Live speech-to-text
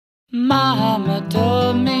Mama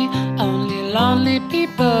told me only lonely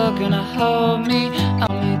people gonna hold me.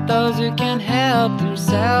 Only those who can help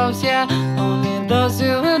themselves, yeah. Only those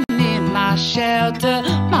who will need my shelter.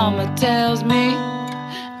 Mama tells me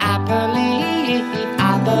I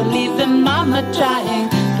believe in mama trying,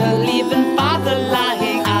 believe in father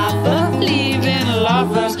lying. I believe in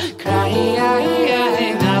lovers crying.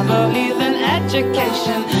 I believe in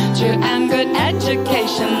education, true and good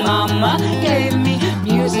education. Mama gave me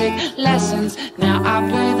music lessons, now I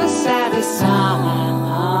play the saddest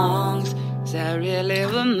songs. Is that really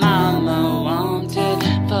what mama wanted?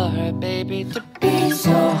 For her baby to be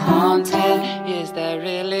so haunted? Is that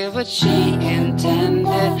really what she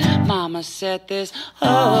intended? Mama said this,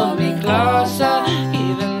 hold me closer.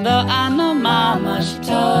 Even though I know mama, she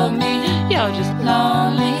told me you're just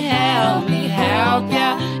lonely, help me help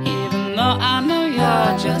ya. Even though I know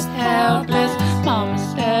you're just helpless, mama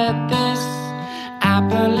said this.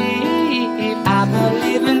 I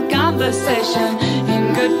believe in conversation,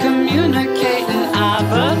 in good communicating. I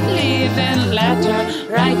believe in letter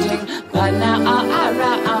writing, but now I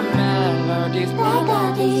write our melodies,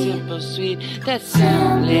 simple, sweet, that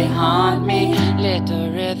simply haunt me. Little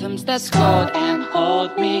rhythms that scold and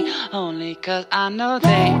hold me, only 'cause I know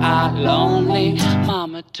they are lonely.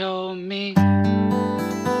 Mama told me.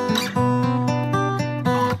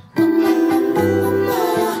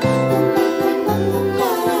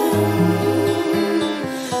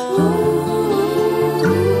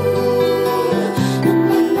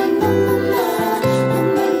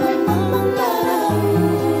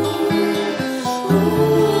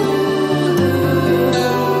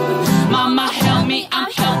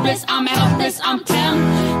 I'm helpless, I'm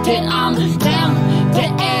tempted, I'm down the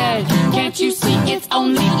edge. Can't you see it's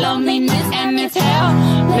only loneliness and it's hell?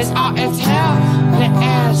 It's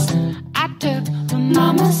helpless. I took what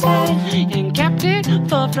mama said and kept it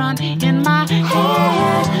forefront in my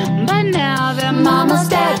head. But now that mama's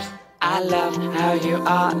dead, I love how you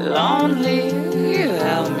are lonely. You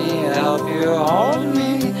help me, help you hold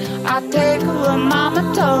me. I take what mama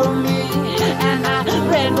told me, and I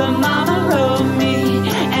read what mama wrote me,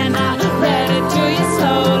 and I read it to you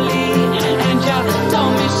slowly, and you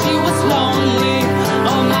told me she was lonely.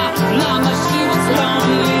 Oh my mama, she was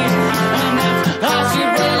lonely, and that's how she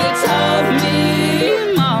really told me.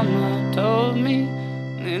 Mama told me,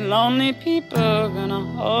 the lonely people gonna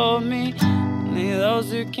hold me. Only those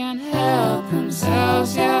who can help themselves,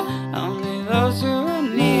 yeah. Only those who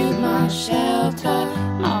need my shelter.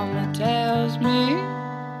 Mama tells me.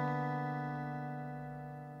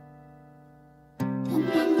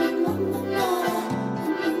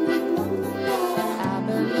 I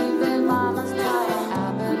believe in mama's crying,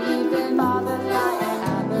 I believe in father's lying,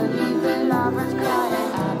 I believe in lovers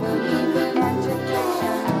crying, I believe in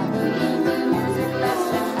education, I believe in music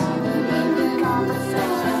lessons, I believe in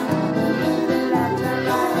conversation, I believe in letter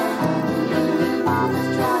writing, I believe in mama's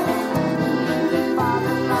trying, I believe in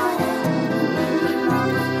father's lying, I believe in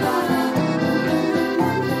mama's crying, I believe in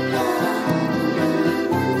education, I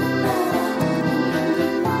believe in music lessons, I believe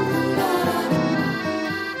in mama's trying.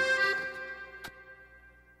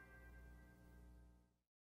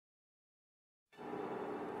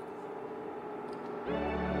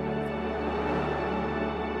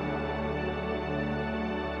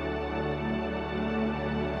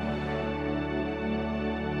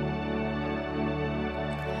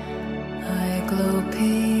 I glow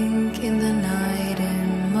pink in the night in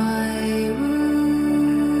my room.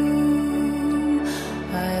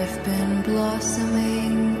 I've been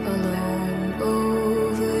blossoming alone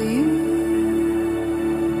over you,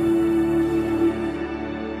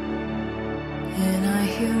 and I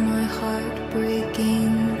hear my heart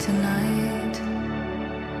breaking tonight.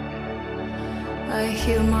 I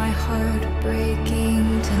hear my heart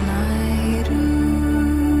breaking tonight.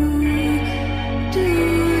 Ooh, do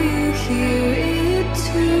you hear it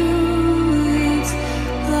too? It's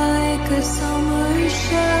like a summer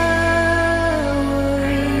shower,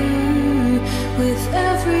 with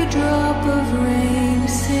every drop of rain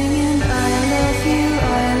singing, I love you,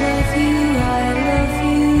 I love you, I love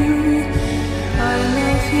you, I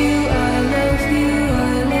love you, I love you,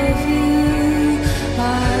 I love you,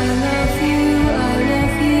 I love you, I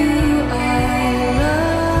love you, I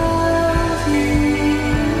love you.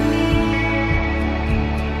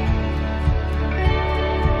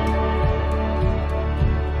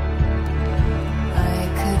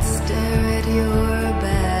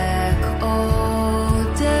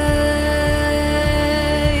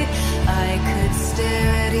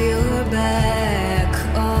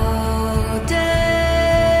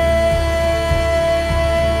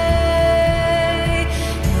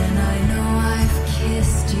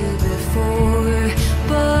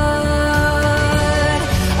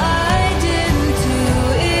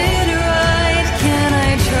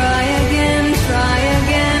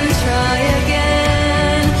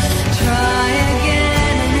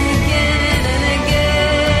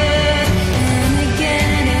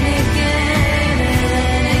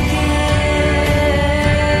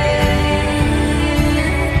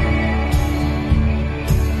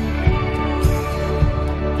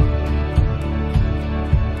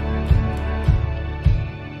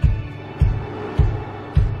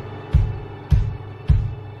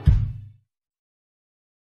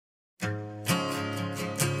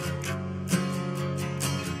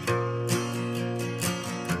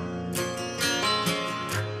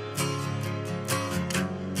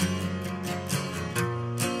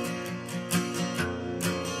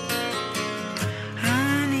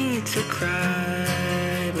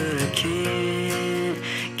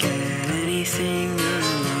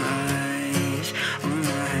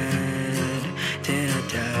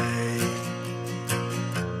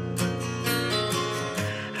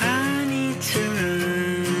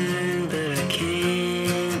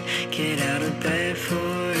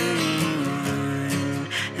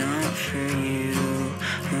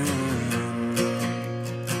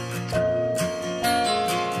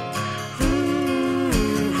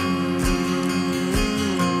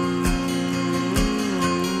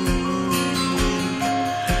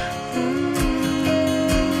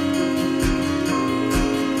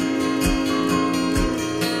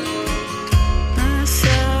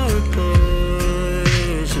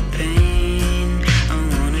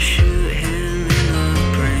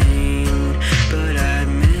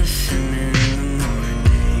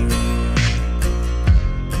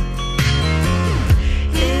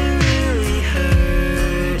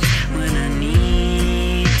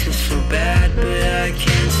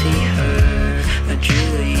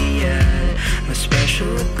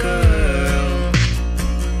 special girl.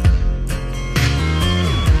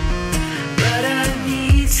 But I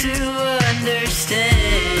need to understand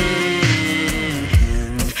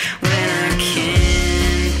when I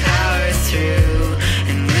can power through,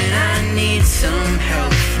 and when I need some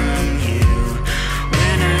help from you,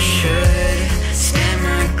 when I should stand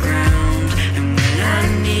my ground, and when I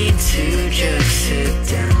need to just sit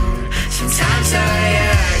down. Sometimes I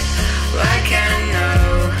act like I know,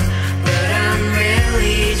 but I'm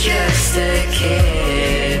really just a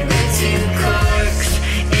kid with two corks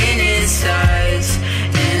in his eyes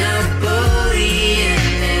and a bully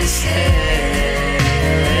in his head.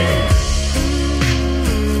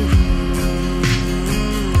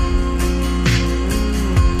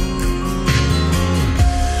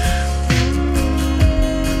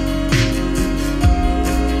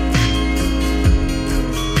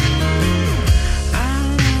 I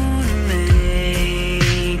wanna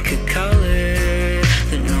make a color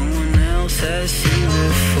that no one else has seen.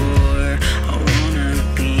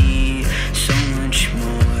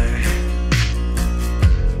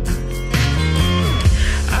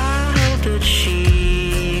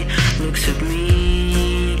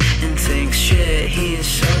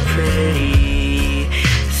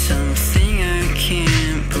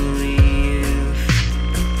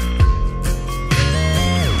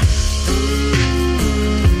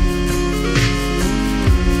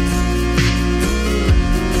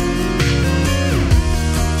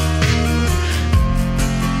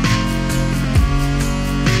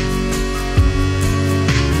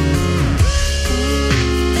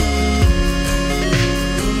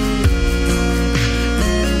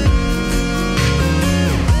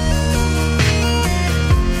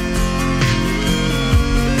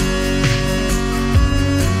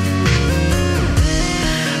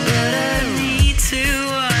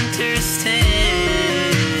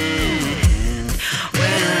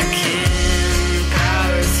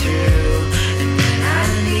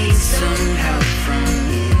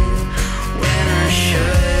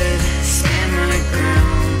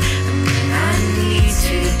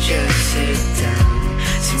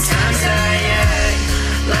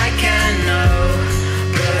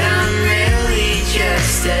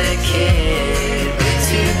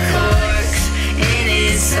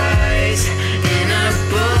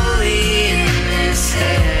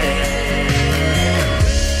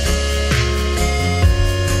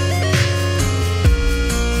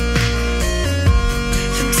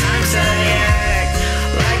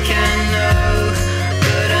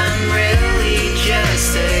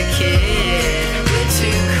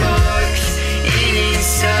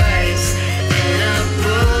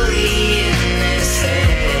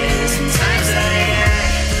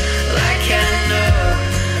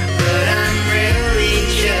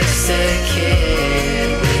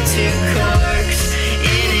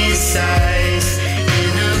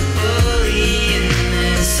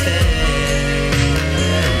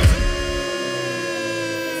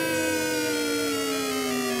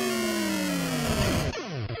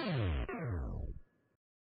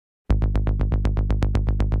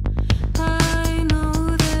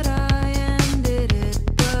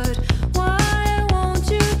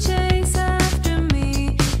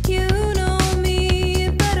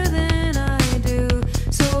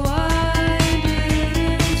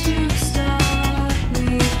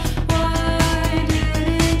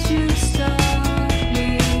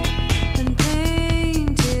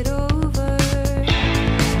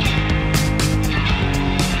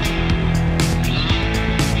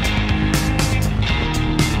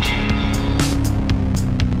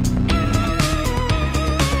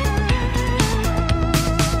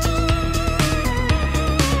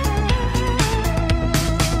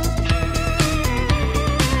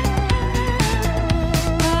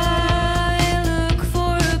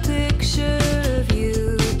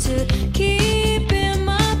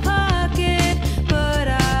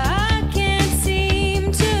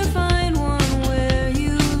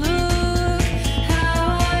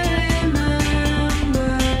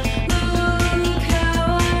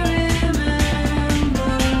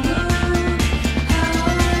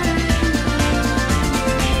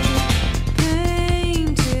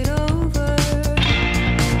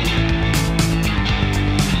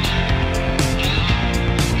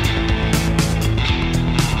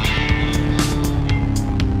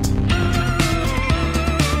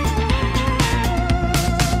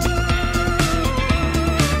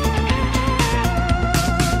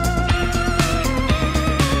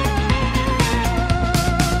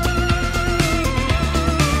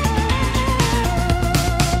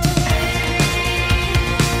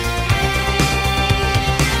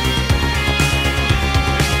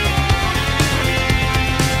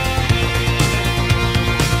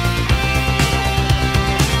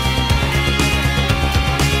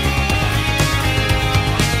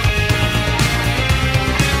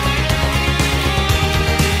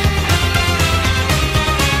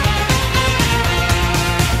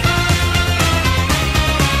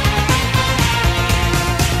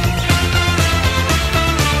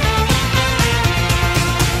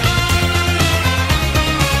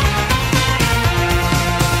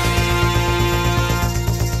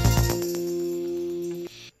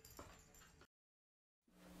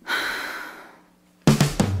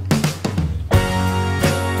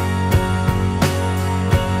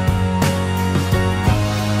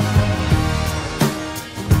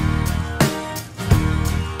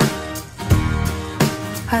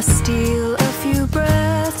 steal a few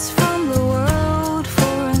breaths from the world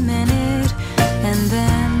for a minute, and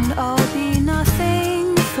then I'll be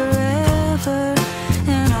nothing forever.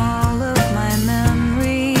 And all of my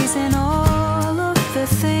memories and all of the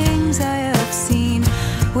things I have seen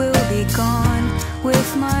will be gone,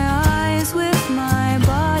 with my eyes, with my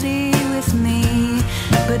body, with me.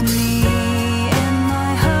 But me and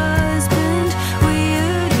my husband,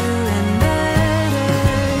 we're doing better.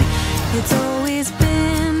 It's always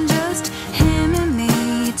been just him and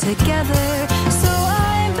me together. So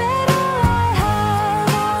I bet all I have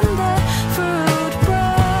on that furrowed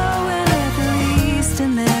brow, and at least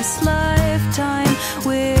in this lifetime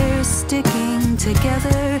we're sticking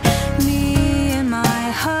together. Me and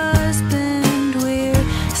my husband, we're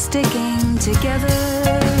sticking together.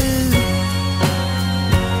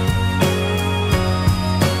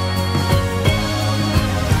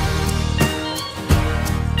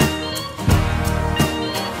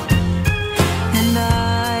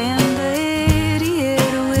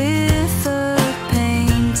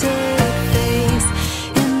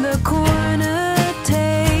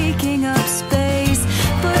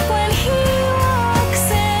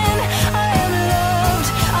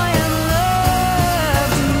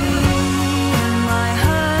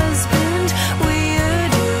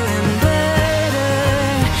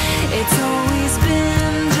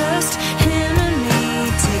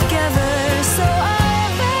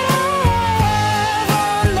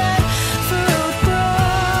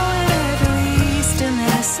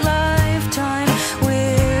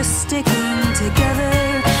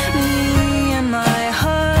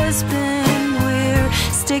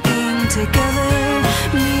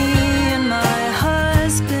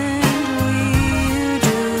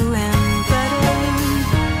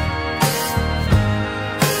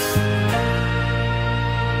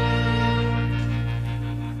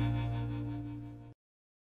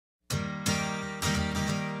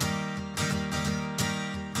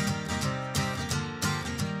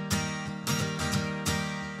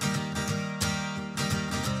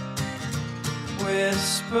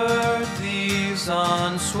 Whispered leaves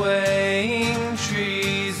on swaying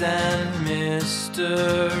trees, and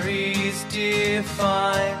mysteries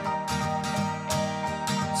define.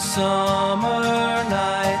 Summer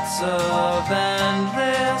nights of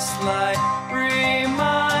endless light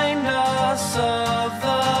remind us of the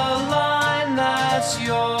line that's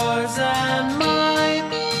yours and mine.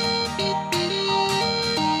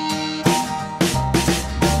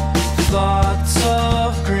 Thoughts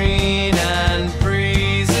of green and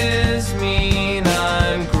breezes mean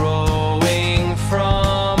I'm growing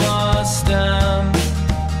from a stem.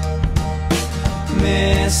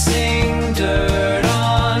 Missing dirt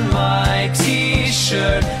on my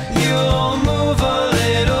t-shirt. You'll move a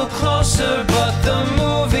little closer, but the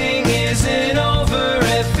moving isn't over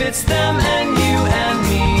if it's them and you and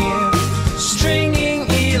me. Stringing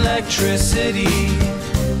electricity,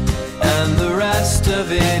 and the rest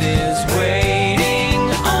of it is waiting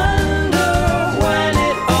under when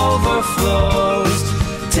it overflows,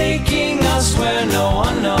 taking us where no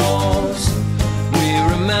one knows. We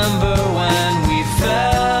remember when we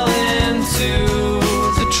fell into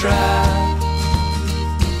the trap.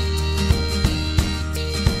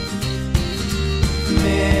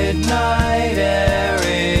 Midnight air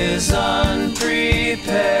is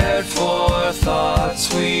unprepared for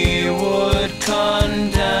thoughts we would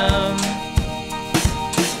condemn.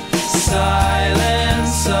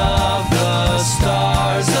 Silence of the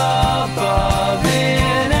stars above.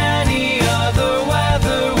 In any other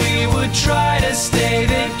weather we would try to stay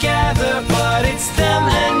together, but it's them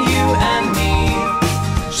and you and me.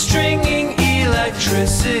 Stringing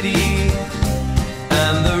electricity,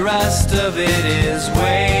 and the rest of it is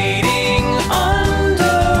waiting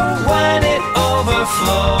under when it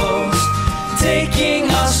overflows, taking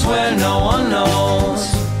us where no one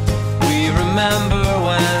knows. We remember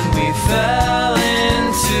when we fell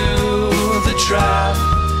into the trap.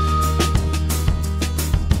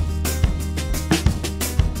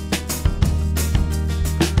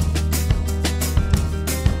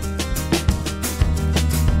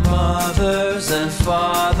 Mothers and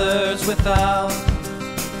fathers without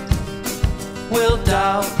will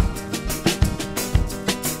doubt.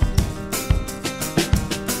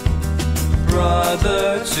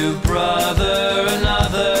 Brother to brother,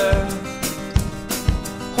 another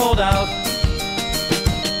hold out.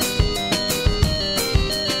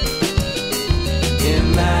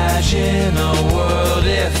 Imagine a world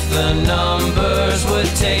if the numbers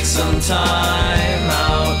would take some time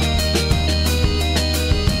out.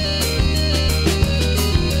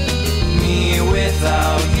 Me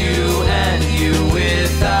without you and you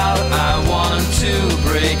without. I want to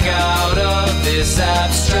break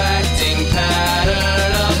abstracting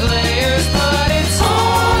pattern of layers, but it's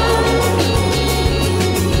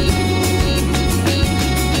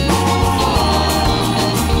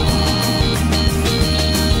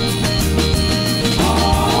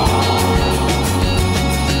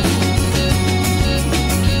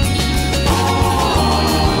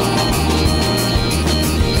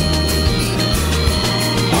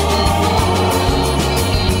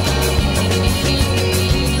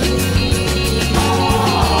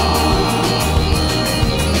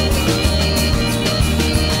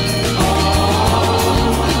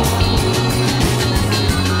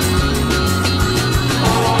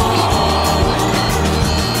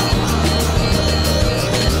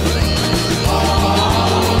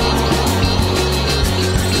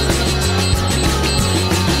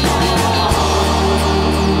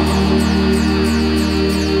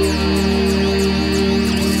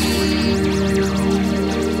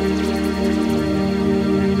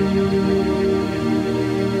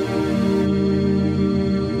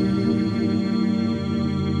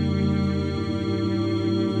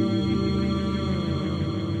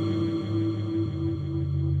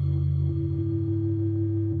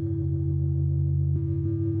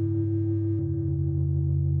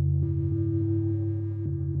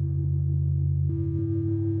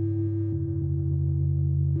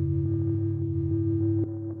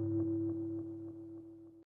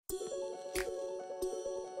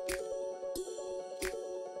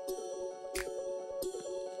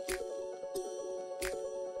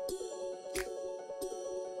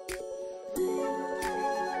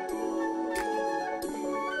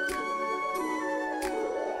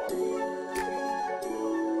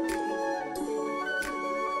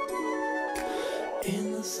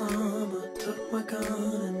in the summer, took my gun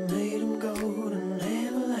and made him go to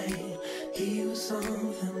Neverland. He was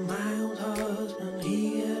something, my old husband,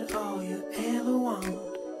 he had all you ever want.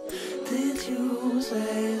 Did you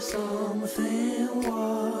say something?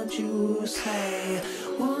 What'd you say?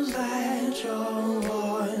 Was that your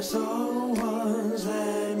voice or was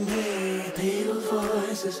that me? Little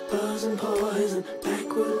voices, buzzing poison,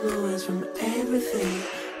 backward noise from everything.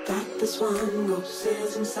 Dr. Swango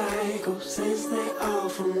says I'm psycho, says they all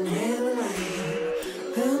from Neverland.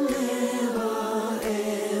 They'll never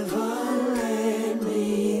ever let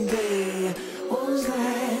me be. Was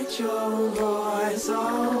that your voice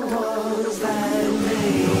or was that me?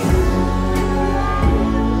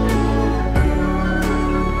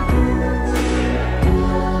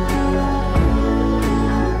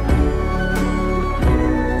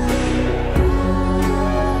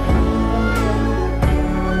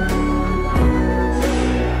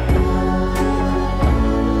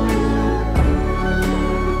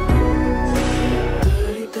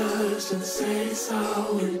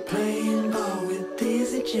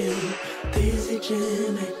 Dizzy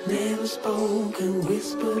Jim had never spoken,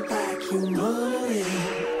 whispered back humorously.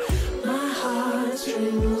 My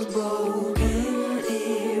heartstring was broken,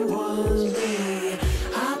 it was me.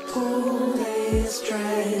 I pulled a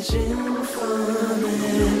stretching funny.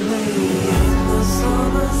 In the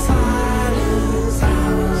summer silence,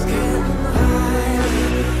 I was getting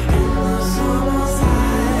violent. In the summer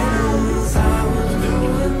silence, I was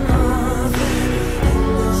doing nothing. In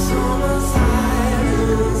the summer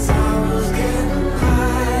silence, I was getting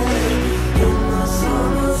violent. In the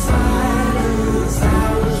summer silence, I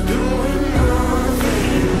was doing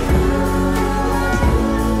nothing.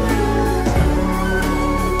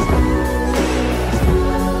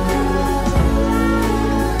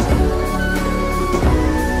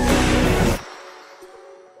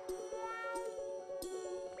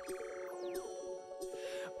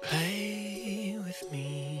 Play with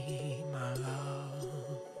me, my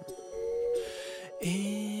love,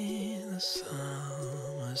 in the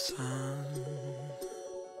summer sun.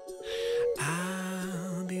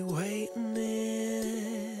 I'll be waiting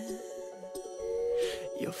in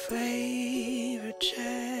your favorite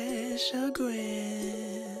Cheshire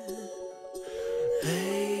grin.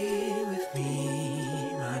 Lay with me,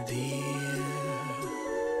 my dear,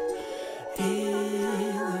 in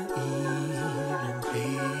the evening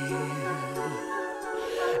clear.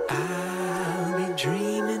 I'll be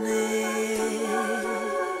dreaming in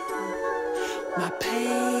my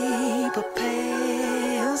paper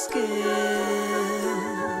pale skin.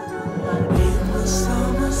 In the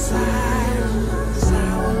summer silence, I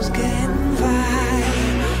was getting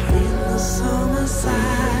violent. In the summer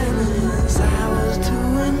silence, I was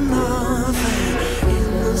doing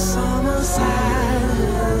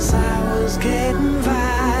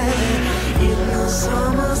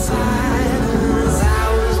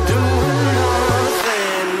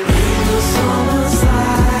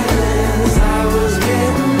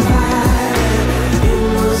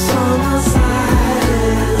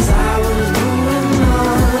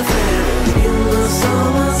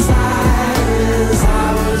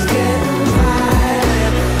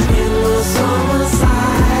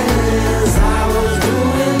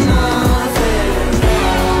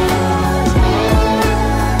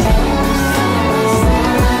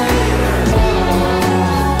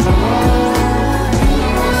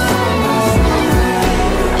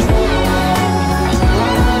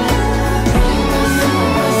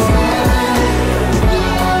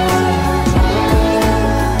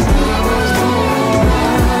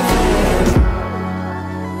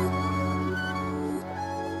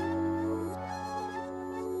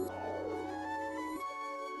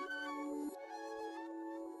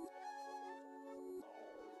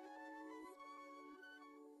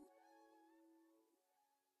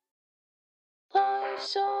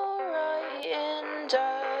It's alright in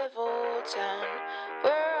Devil Town. We're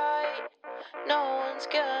right, no one's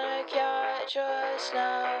gonna catch us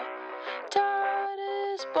now. Dad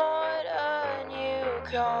has bought a new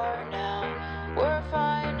car now. We're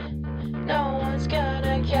fine, no one's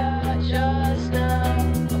gonna catch us now.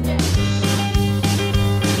 Okay.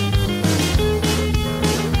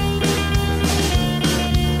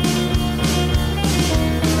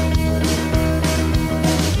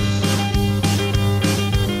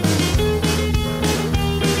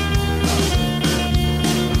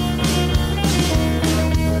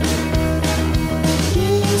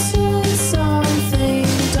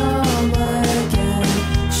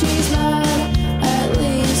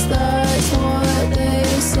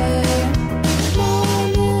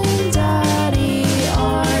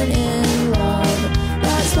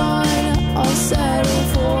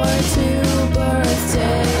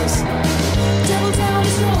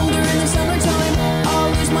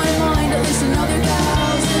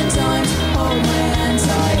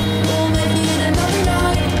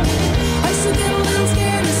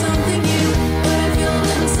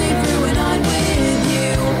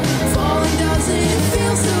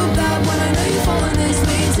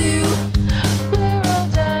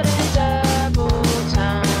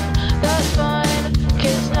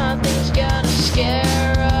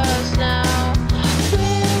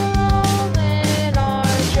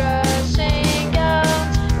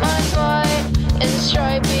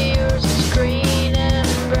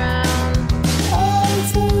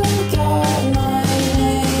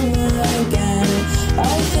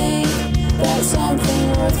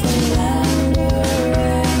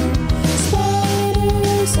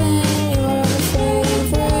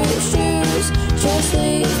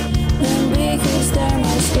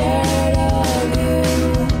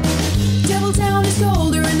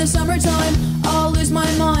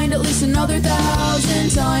 Another 1,000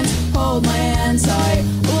 times, hold my hand tight,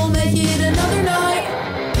 we'll make it another night.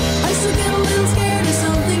 I still get a little scared of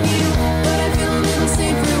something new, but I feel a little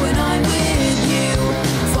safer when I'm with you.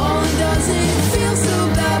 Falling doesn't feel so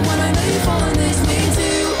bad when I know you're falling this way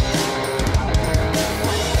too.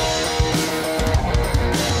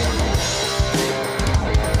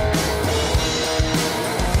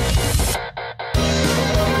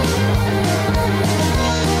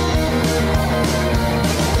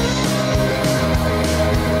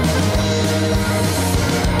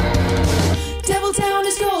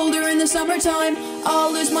 Summertime,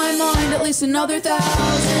 I'll lose my mind at least another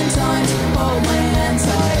 1,000 times. Hold my hand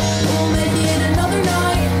tight, we'll make it another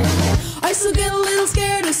night. I still get a little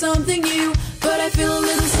scared of something new, but I feel a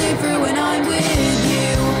little safer when I'm with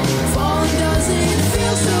you. Falling doesn't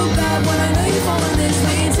feel so bad when I know you're falling this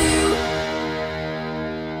way